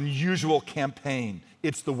not an unusual campaign.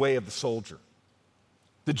 It's the way of the soldier.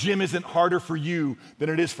 The gym isn't harder for you than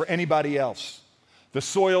it is for anybody else. The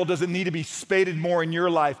soil doesn't need to be spaded more in your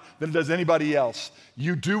life than it does anybody else.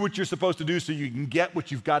 You do what you're supposed to do so you can get what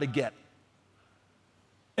you've got to get.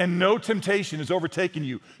 And no temptation has overtaken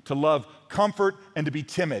you to love comfort and to be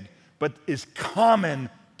timid, but is common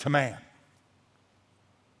to man.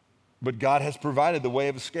 But God has provided the way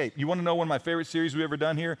of escape. You want to know one of my favorite series we've ever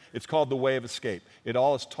done here? It's called The Way of Escape. It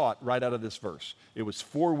all is taught right out of this verse. It was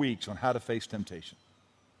 4 weeks on how to face temptation.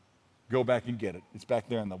 Go back and get it. It's back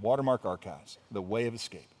there in the Watermark Archives, The Way of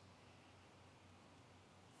Escape.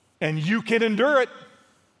 And you can endure it.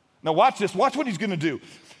 Now watch this. Watch what he's going to do.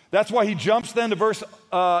 That's why he jumps then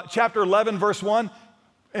to chapter 11, verse 1.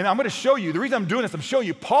 And I'm going to show you. The reason I'm doing this, I'm showing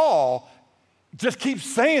you Paul just keeps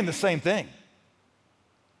saying the same thing.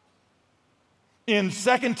 In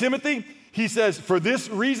 2 Timothy, he says, for this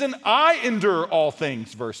reason I endure all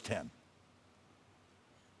things, verse 10.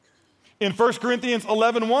 In 1 Corinthians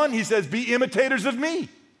 11:1, he says, be imitators of me,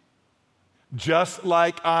 just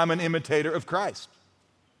like I'm an imitator of Christ.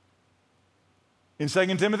 In 2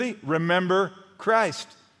 Timothy, remember Christ.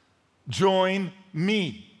 Join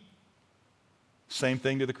me. Same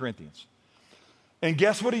thing to the Corinthians. And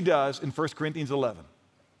guess what he does in 1 Corinthians 11,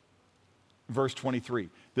 verse 23?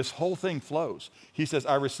 This whole thing flows. He says,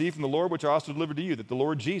 I received from the Lord, which I also delivered to you, that the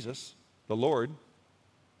Lord Jesus, the Lord,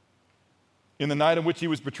 in the night in which he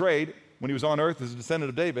was betrayed, when he was on earth as a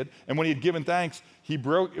descendant of David, and when he had given thanks, he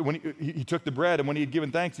took the bread, and when he had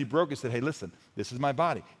given thanks, he broke it and said, hey, listen, this is my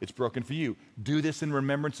body. It's broken for you. Do this in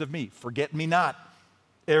remembrance of me. Forget me not.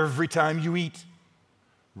 Every time you eat,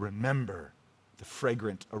 remember the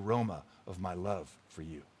fragrant aroma of my love for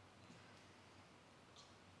you.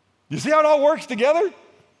 You see how it all works together?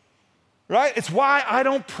 Right? It's why I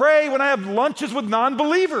don't pray when I have lunches with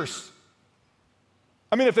non-believers.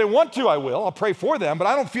 I mean, if they want to, I will. I'll pray for them, but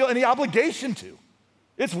I don't feel any obligation to.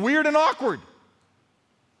 It's weird and awkward.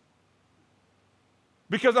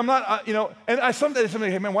 Because I'm not, and I sometimes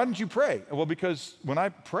say, hey, man, why didn't you pray? Well, because when I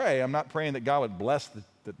pray, I'm not praying that God would bless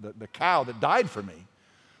the cow that died for me.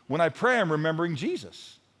 When I pray, I'm remembering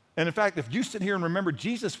Jesus. And in fact, if you sit here and remember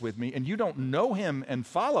Jesus with me and you don't know him and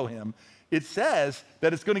follow him, it says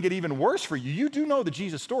that it's going to get even worse for you. You do know the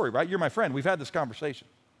Jesus story, right? You're my friend. We've had this conversation.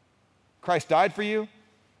 Christ died for you,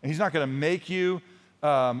 and he's not going to make you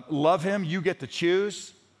love him. You get to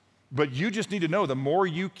choose. But you just need to know the more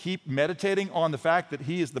you keep meditating on the fact that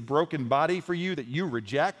he is the broken body for you that you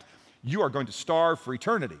reject, you are going to starve for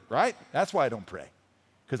eternity, right? That's why I don't pray,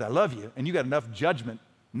 because I love you, and you got enough judgment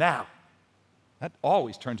now. That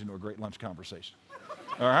always turns into a great lunch conversation,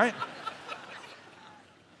 all right?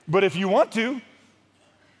 But if you want to,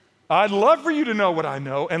 I'd love for you to know what I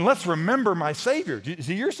know, and let's remember my Savior. Is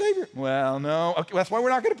he your Savior? Well, no. Okay, that's why we're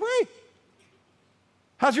not going to pray.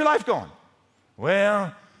 How's your life going?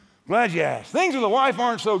 Well, glad you asked. Things with the wife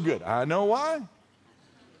aren't so good. I know why.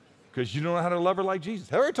 Because you don't know how to love her like Jesus.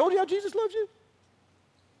 Have I ever told you how Jesus loves you?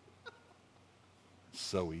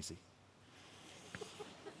 So easy.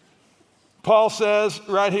 Paul says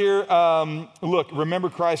right here, look, remember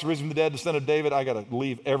Christ risen from the dead, the son of David. I got to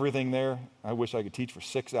leave everything there. I wish I could teach for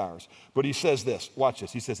 6 hours. But he says this, watch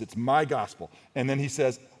this. He says, it's my gospel. And then he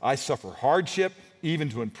says, I suffer hardship, even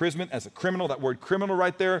to imprisonment as a criminal. That word criminal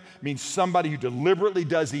right there means somebody who deliberately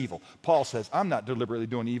does evil. Paul says, I'm not deliberately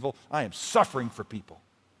doing evil. I am suffering for people,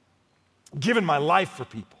 giving my life for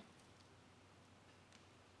people.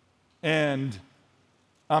 And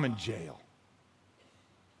I'm in jail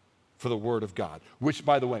for the word of God, which,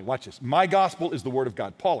 by the way, watch this. My gospel is the word of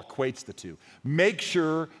God. Paul equates the two. Make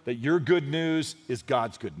sure that your good news is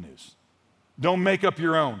God's good news. Don't make up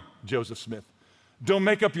your own, Joseph Smith. Don't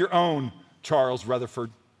make up your own, Charles Rutherford,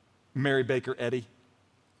 Mary Baker Eddy.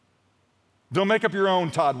 Don't make up your own,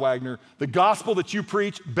 Todd Wagner. The gospel that you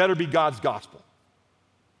preach better be God's gospel,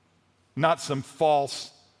 not some false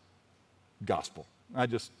gospel. I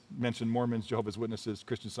just mentioned Mormons, Jehovah's Witnesses,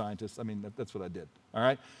 Christian Scientists. I mean, that's what I did, all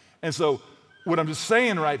right? And so what I'm just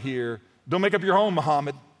saying right here, don't make up your own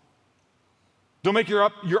Muhammad. Don't make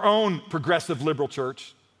your own progressive liberal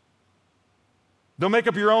church. Don't make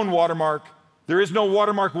up your own watermark. There is no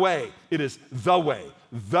watermark way. It is the way,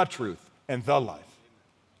 the truth, and the life.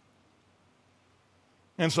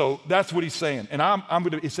 And so that's what he's saying. And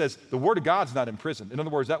he says the word of God's not imprisoned. In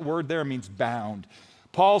other words, that word there means bound.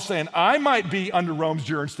 Paul's saying, I might be under Rome's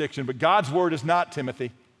jurisdiction, but God's word is not,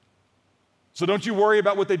 Timothy. So don't you worry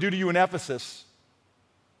about what they do to you in Ephesus.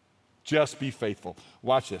 Just be faithful.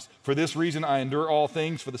 Watch this. For this reason, I endure all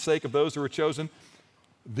things for the sake of those who are chosen.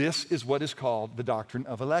 This is what is called the doctrine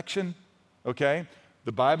of election, okay?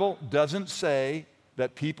 The Bible doesn't say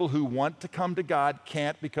that people who want to come to God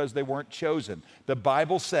can't because they weren't chosen. The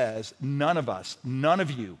Bible says none of us, none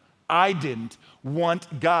of you, I didn't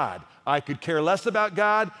want God. I could care less about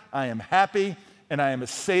God. I am happy, and I am a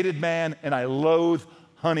sated man, and I loathe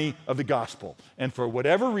honey of the gospel. And for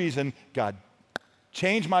whatever reason, God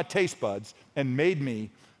changed my taste buds and made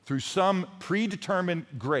me, through some predetermined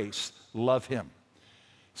grace, love him.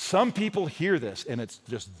 Some people hear this, and it's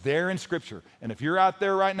just there in Scripture. And if you're out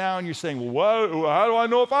there right now and you're saying, well, how do I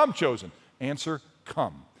know if I'm chosen? Answer,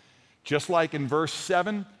 come. Just like in verse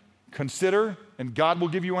 7, consider, and God will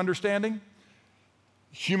give you understanding.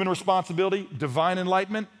 Human responsibility, divine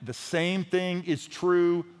enlightenment, the same thing is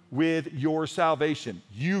true with your salvation.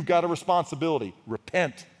 You've got a responsibility.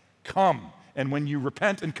 Repent, come. And when you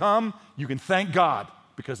repent and come, you can thank God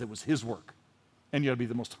because it was his work. And you ought to be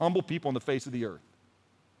the most humble people on the face of the earth.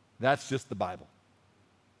 That's just the Bible.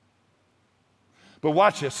 But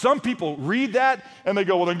watch this. Some people read that and they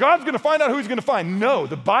go, well, then God's going to find out who he's going to find. No,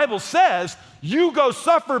 the Bible says you go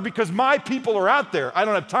suffer because my people are out there. I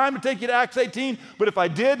don't have time to take you to Acts 18, but if I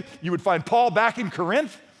did, you would find Paul back in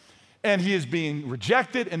Corinth. And he is being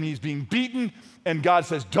rejected and he's being beaten. And God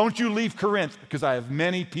says, don't you leave Corinth because I have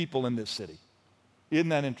many people in this city. Isn't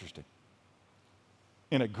that interesting?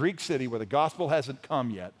 In a Greek city where the gospel hasn't come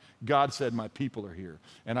yet, God said, my people are here.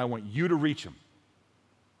 And I want you to reach them.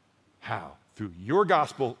 How? Through your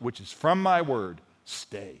gospel, which is from my word,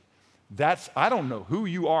 stay. I don't know who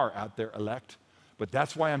you are out there, elect, but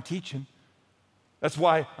that's why I'm teaching. That's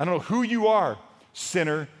why I don't know who you are,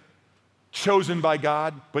 sinner, chosen by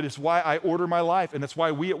God, but it's why I order my life, and that's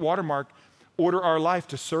why we at Watermark order our life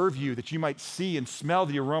to serve you, that you might see and smell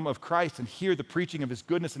the aroma of Christ and hear the preaching of his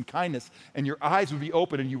goodness and kindness, and your eyes would be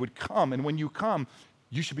open and you would come. And when you come,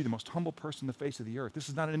 you should be the most humble person on the face of the earth. This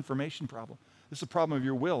is not an information problem. This is a problem of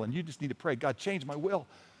your will, and you just need to pray, God, change my will.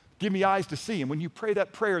 Give me eyes to see. And when you pray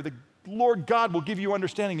that prayer, the Lord God will give you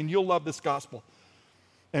understanding, and you'll love this gospel.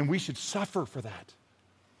 And we should suffer for that.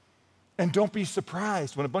 And don't be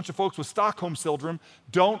surprised when a bunch of folks with Stockholm syndrome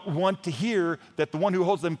don't want to hear that the one who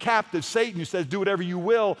holds them captive, Satan, who says, do whatever you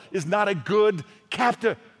will, is not a good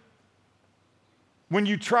captive. When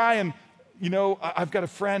you try and, I've got a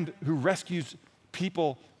friend who rescues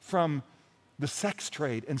people from the sex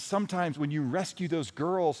trade, and sometimes when you rescue those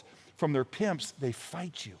girls from their pimps, they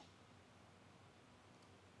fight you.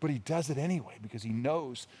 But he does it anyway because he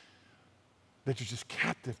knows that you're just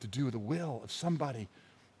captive to do the will of somebody.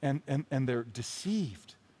 And they're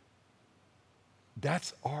deceived.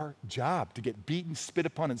 That's our job, to get beaten, spit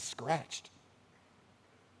upon, and scratched,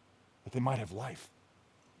 that they might have life.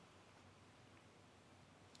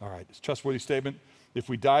 All right, it's a trustworthy statement. If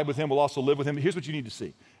we died with him, we'll also live with him. Here's what you need to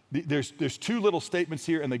see. There's two little statements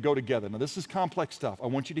here, and they go together. Now, this is complex stuff. I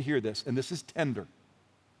want you to hear this, and this is tender.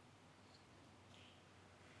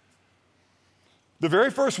 The very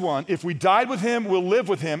first one, if we died with him, we'll live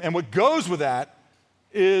with him. And what goes with that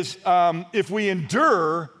is if we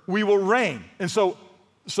endure, we will reign. And so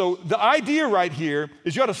the idea right here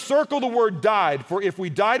is you ought to circle the word died for if we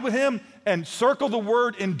died with him, and circle the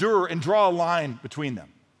word endure and draw a line between them.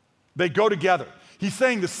 They go together. He's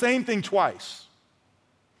saying the same thing twice.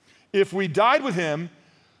 If we died with him,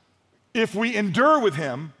 if we endure with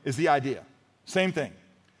him is the idea. Same thing.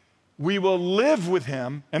 We will live with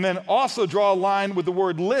him, and then also draw a line with the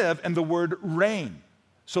word live and the word reign.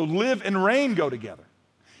 So live and reign go together.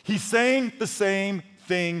 He's saying the same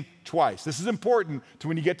thing twice. This is important to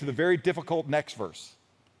when you get to the very difficult next verse.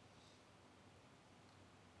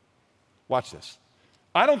 Watch this.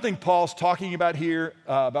 I don't think Paul's talking about here,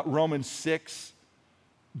 about Romans 6,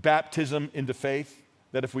 baptism into faith,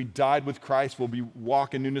 that if we died with Christ, we'll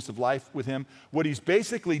walk in newness of life with him. What he's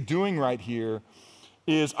basically doing right here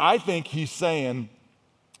is, I think he's saying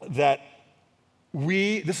that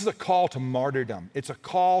this is a call to martyrdom. It's a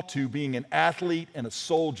call to being an athlete and a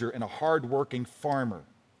soldier and a hardworking farmer.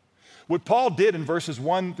 What Paul did in verses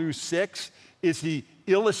 1 through 6 is he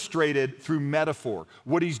illustrated through metaphor.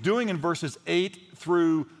 What he's doing in verses 8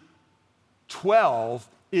 through 12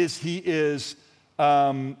 is he is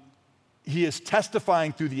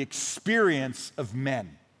testifying through the experience of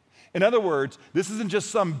men. In other words, this isn't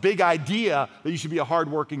just some big idea that you should be a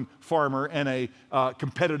hardworking farmer and a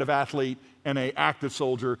competitive athlete and an active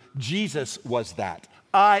soldier. Jesus was that.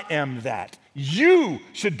 I am that. You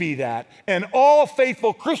should be that. And all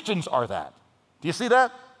faithful Christians are that. Do you see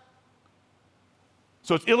that?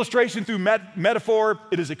 So it's illustration through metaphor.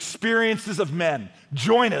 It is experiences of men.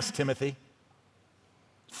 Join us, Timothy.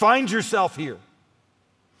 Find yourself here.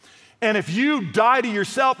 And if you die to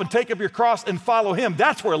yourself and take up your cross and follow him,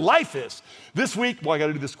 that's where life is. This week, I got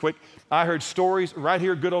to do this quick. I heard stories right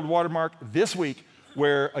here at Good Old Watermark this week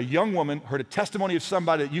where a young woman heard a testimony of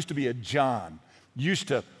somebody that used to be a John, used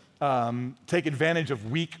to take advantage of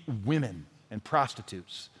weak women and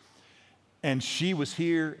prostitutes. And she was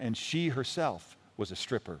here, and she herself was a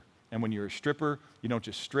stripper. And when you're a stripper, you don't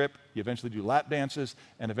just strip, you eventually do lap dances,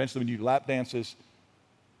 and eventually when you do lap dances,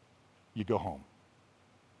 you go home.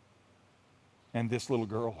 And this little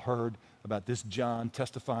girl heard about this John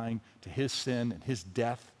testifying to his sin and his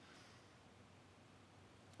death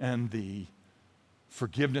and the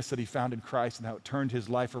forgiveness that he found in Christ and how it turned his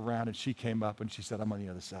life around. And she came up and she said, I'm on the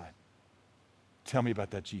other side. Tell me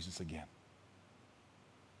about that Jesus again.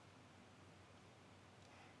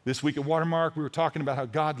 This week at Watermark, we were talking about how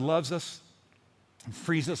God loves us and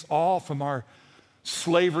frees us all from our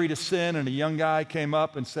slavery to sin. And a young guy came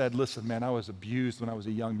up and said, listen, man, I was abused when I was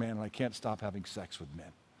a young man and I can't stop having sex with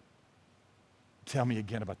men. Tell me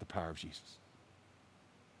again about the power of Jesus.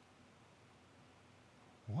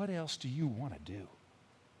 What else do you want to do?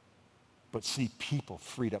 but see people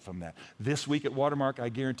freed up from that. This week at Watermark, I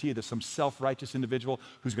guarantee you there's some self-righteous individual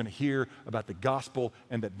who's going to hear about the gospel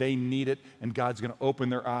and that they need it, and God's going to open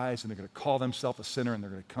their eyes, and they're going to call themselves a sinner, and they're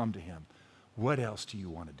going to come to him. What else do you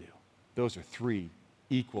want to do? Those are 3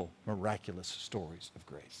 equal, miraculous stories of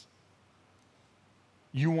grace.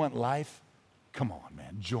 You want life? Come on,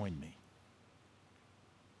 man, join me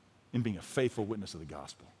in being a faithful witness of the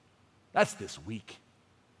gospel. That's this week.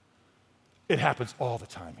 It happens all the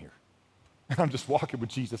time here. And I'm just walking with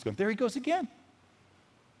Jesus going, there he goes again.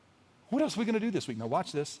 What else are we going to do this week? Now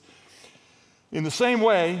watch this. In the same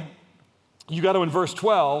way, you got to, in verse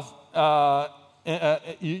 12,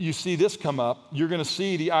 you see this come up. You're going to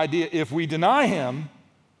see the idea, if we deny him,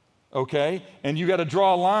 okay, and you got to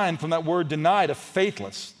draw a line from that word deny to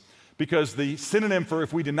faithless, because the synonym for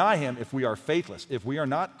if we deny him, if we are faithless, if we are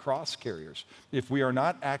not cross carriers, if we are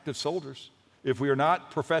not active soldiers, if we are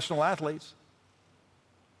not professional athletes,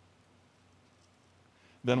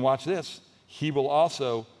 then watch this. He will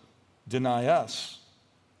also deny us.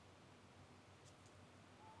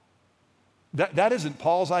 That isn't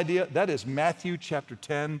Paul's idea. That is Matthew chapter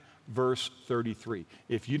 10, verse 33.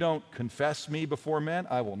 If you don't confess me before men,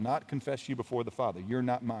 I will not confess you before the Father. You're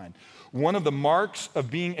not mine. One of the marks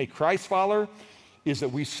of being a Christ follower is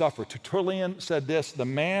that we suffer. Tertullian said this: the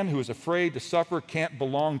man who is afraid to suffer can't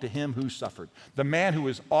belong to him who suffered. The man who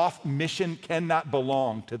is off mission cannot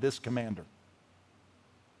belong to this commander.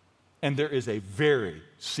 And there is a very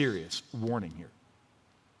serious warning here.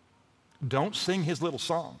 Don't sing his little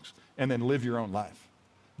songs and then live your own life.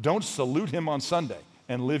 Don't salute him on Sunday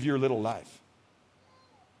and live your little life.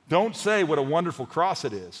 Don't say what a wonderful cross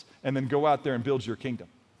it is and then go out there and build your kingdom.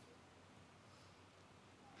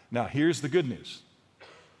 Now, here's the good news.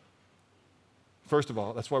 First of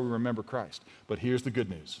all, that's why we remember Christ. But here's the good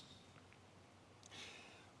news.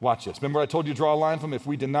 Watch this. Remember I told you to draw a line from him? If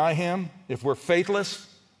we deny him, if we're faithless,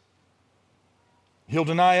 he'll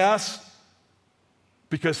deny us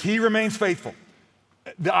because he remains faithful.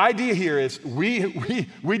 The idea here is we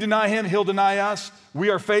deny him, he'll deny us. We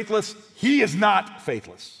are faithless, he is not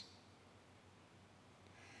faithless.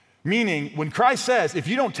 Meaning, when Christ says, if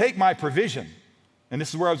you don't take my provision, and this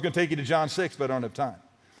is where I was going to take you to John 6, but I don't have time.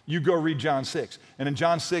 You go read John 6. And in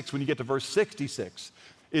John 6, when you get to verse 66,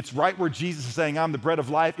 it's right where Jesus is saying, I'm the bread of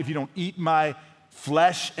life. If you don't eat my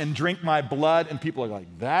flesh and drink my blood, and people are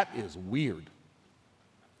like, that is weird.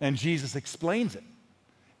 And Jesus explains it.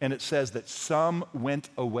 And it says that some went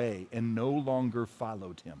away and no longer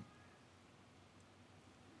followed him.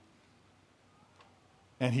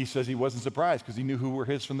 And he says he wasn't surprised because he knew who were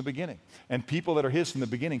his from the beginning. And people that are his from the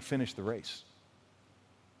beginning finish the race.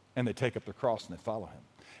 And they take up their cross and they follow him.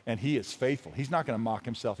 And he is faithful. He's not going to mock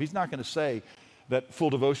himself. He's not going to say that full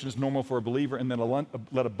devotion is normal for a believer and then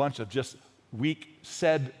let a bunch of just weak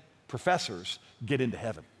said professors get into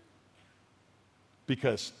heaven.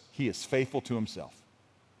 Because he is faithful to himself.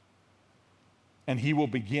 And he will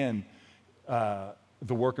begin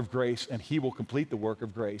the work of grace, and he will complete the work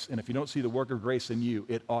of grace. And if you don't see the work of grace in you,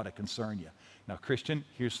 it ought to concern you. Now, Christian,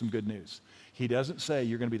 here's some good news. He doesn't say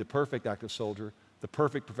you're going to be the perfect active soldier, the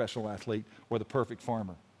perfect professional athlete, or the perfect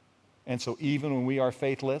farmer. And so even when we are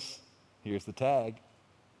faithless, here's the tag,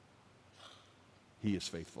 he is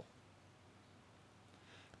faithful.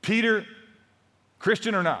 Peter,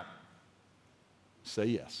 Christian or not, say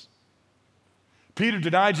yes. Peter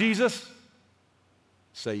denied Jesus?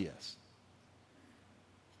 Say yes.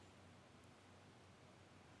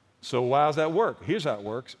 So how does that work? Here's how it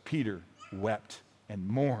works. Peter wept and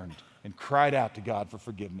mourned and cried out to God for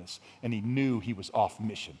forgiveness. And he knew he was off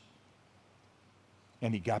mission.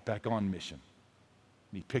 And he got back on mission.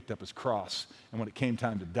 And he picked up his cross. And when it came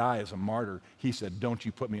time to die as a martyr, he said, don't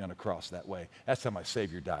you put me on a cross that way. That's how my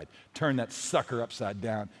Savior died. Turn that sucker upside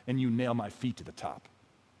down and you nail my feet to the top.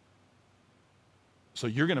 So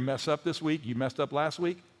you're going to mess up this week. You messed up last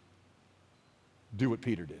week. Do what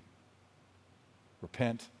Peter did.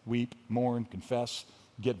 Repent, weep, mourn, confess,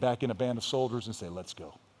 get back in a band of soldiers and say, let's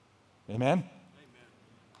go. Amen? Amen.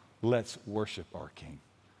 Let's worship our King.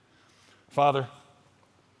 Father,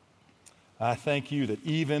 I thank you that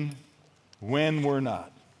even when we're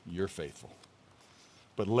not, you're faithful.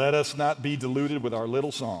 But let us not be deluded with our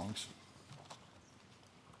little songs.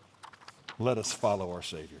 Let us follow our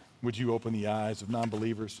Savior. Would you open the eyes of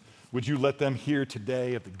non-believers? Would you let them hear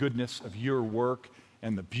today of the goodness of your work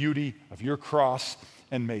and the beauty of your cross?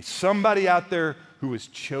 And may somebody out there who is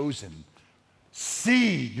chosen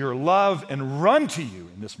see your love and run to you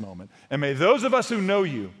in this moment. And may those of us who know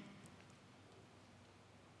you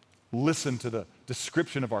listen to the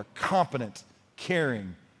description of our competent,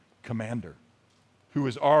 caring commander who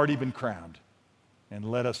has already been crowned and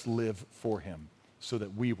let us live for him so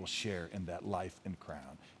that we will share in that life and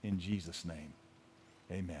crown. In Jesus' name,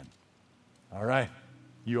 amen. All right,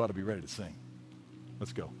 you ought to be ready to sing.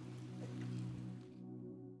 Let's go.